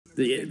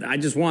I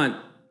just want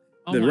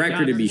the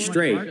record to be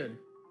straight.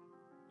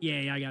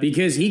 Yeah, I got it.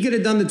 Because he could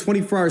have done the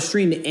 24-hour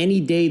stream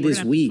any day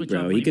this week,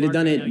 bro. He could have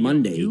done it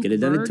Monday. He could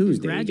have done it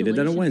Tuesday. He could have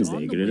done it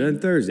Wednesday. He could have done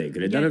it Thursday. He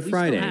could have done it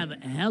Friday.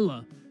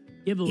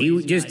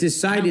 He just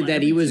decided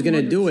that he was going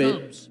to do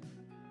it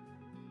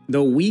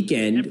the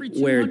weekend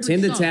where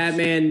Tim the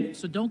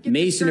Tatman,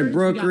 Mason and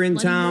Brooke are in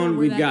town.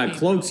 We've got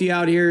Cloaksy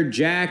out here,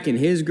 Jack and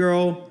his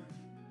girl.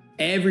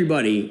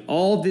 Everybody,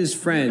 all of his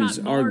friends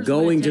are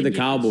going to the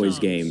Cowboys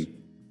game.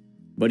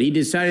 But he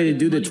decided to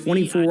do the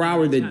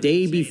 24-hour the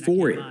day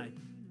before it.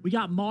 We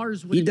got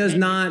Mars. He does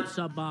not.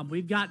 Sub-bomb.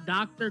 We've got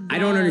Dr. I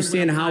don't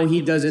understand how he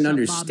doesn't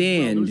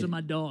understand. Those are my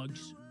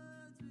dogs.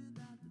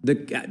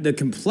 The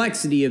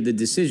complexity of the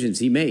decisions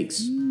he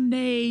makes.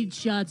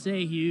 Nadeshot's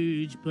a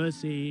huge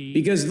pussy.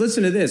 Because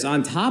listen to this.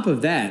 On top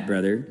of that,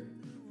 brother.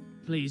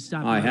 Please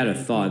stop. Oh, I had a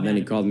thought, and then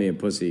he called me a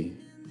pussy.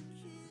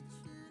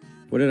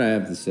 What did I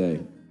have to say?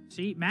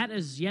 See, Matt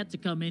has yet to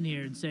come in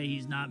here and say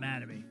he's not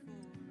mad at me.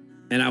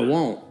 And I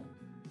won't.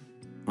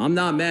 I'm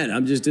not mad.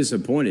 I'm just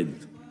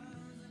disappointed.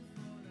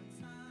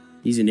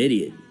 He's an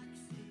idiot.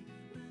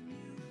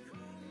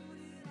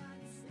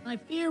 I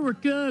fear we're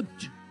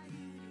cooked.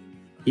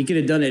 He could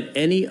have done it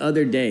any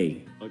other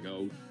day.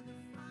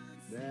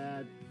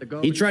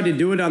 He tried to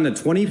do it on the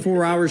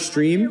 24-hour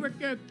stream.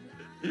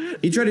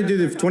 He tried to do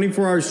the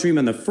 24-hour stream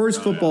on the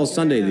first football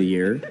Sunday of the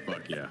year.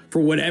 Fuck yeah. For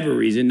whatever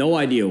reason, no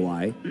idea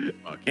why.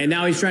 And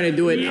now he's trying to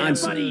do it on...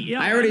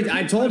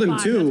 I told him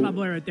too.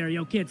 Right there.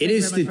 Yo, kids, it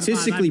is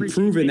statistically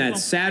proven that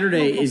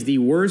Saturday is the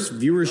worst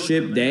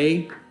viewership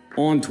day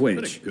on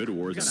Twitch.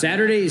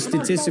 Saturday is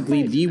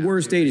statistically the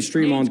worst day to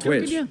stream on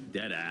Twitch.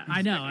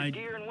 I know.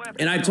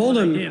 And I told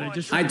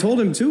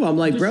him too. I'm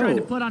like, bro, trying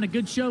to put on a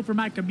good show for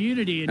my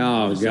community. And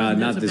oh god,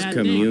 not this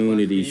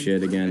community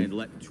shit again. And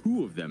let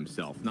two of them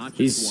self, not just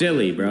he's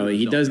silly, bro.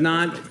 He does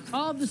not.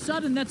 All of a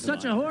sudden, that's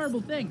such a horrible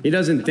thing. He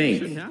doesn't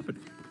think. It's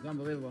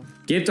unbelievable.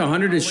 Gift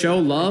 100 to show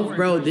love,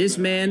 bro. This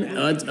man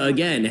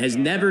again has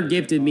never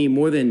gifted me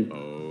more than.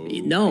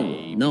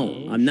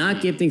 No, I'm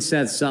not gifting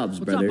Seth subs,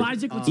 brother.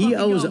 He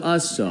owes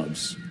us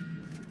subs.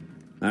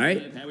 All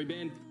right. How we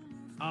been?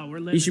 Oh,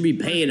 we're he should be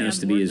paying us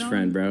to be his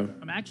friend, bro.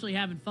 I'm actually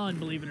having fun,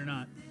 believe it or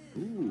not.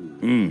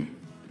 Ooh.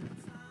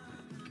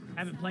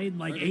 Haven't played in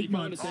like 8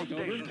 months. Are you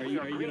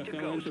gonna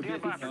fill in for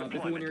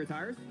Biffy when he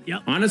retires?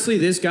 Yep. Honestly,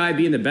 this guy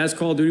being the best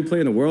Call of Duty player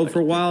in the world for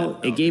a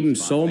while, it gave him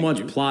so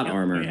much plot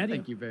armor.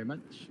 Thank you very much.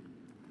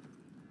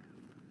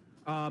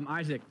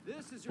 Isaac,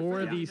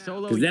 for the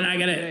solo because then I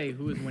gotta today,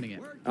 who is winning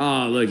it?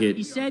 Oh, look it.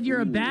 He said you're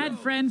a bad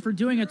friend for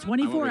doing a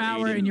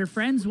 24-hour and your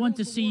friends want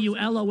to see you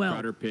LOL.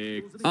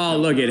 Oh,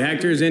 look it.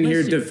 Hector's in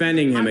here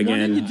defending him again.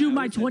 I wanted to do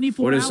my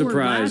 24-hour what a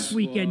surprise. last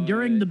weekend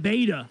during the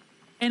beta.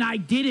 And I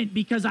didn't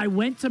because I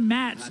went to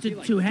Matt's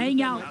to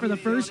hang out for the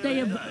first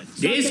day of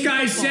this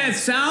guy Seth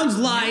sounds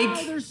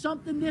like there's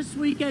something this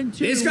weekend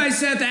too. This guy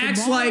Seth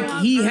acts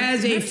like he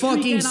has a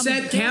fucking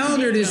set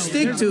calendar to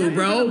stick to,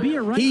 bro.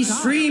 He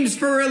streams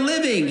for a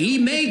living. He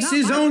makes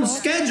his own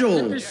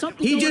schedule.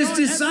 He just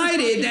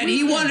decided that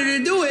he wanted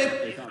to do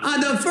it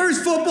on the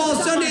first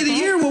football Sunday of the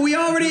year when we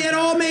already had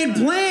all made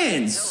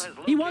plans.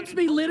 He wants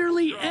me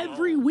literally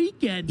every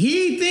weekend.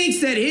 He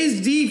thinks that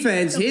his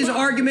defense, his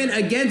argument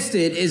against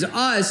it is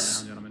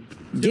us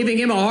giving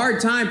him a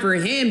hard time for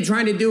him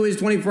trying to do his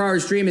 24-hour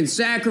stream and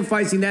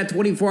sacrificing that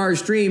 24-hour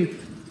stream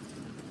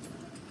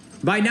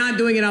by not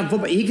doing it on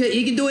football. He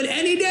can do it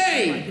any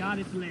day. Oh my God,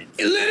 it's lit.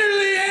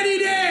 Literally any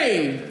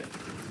day.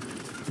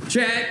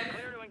 Chat.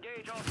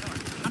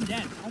 I'm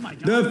dead. Oh my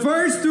God. The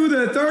 1st through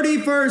the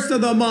 31st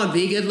of the month.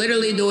 He could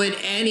literally do it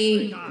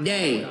any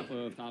day.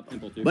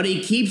 But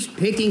he keeps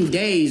picking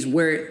days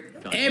where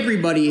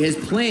everybody has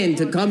planned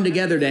to come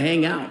together to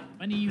hang out.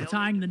 When are you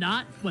tying the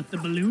knot? What, the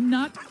balloon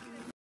knot?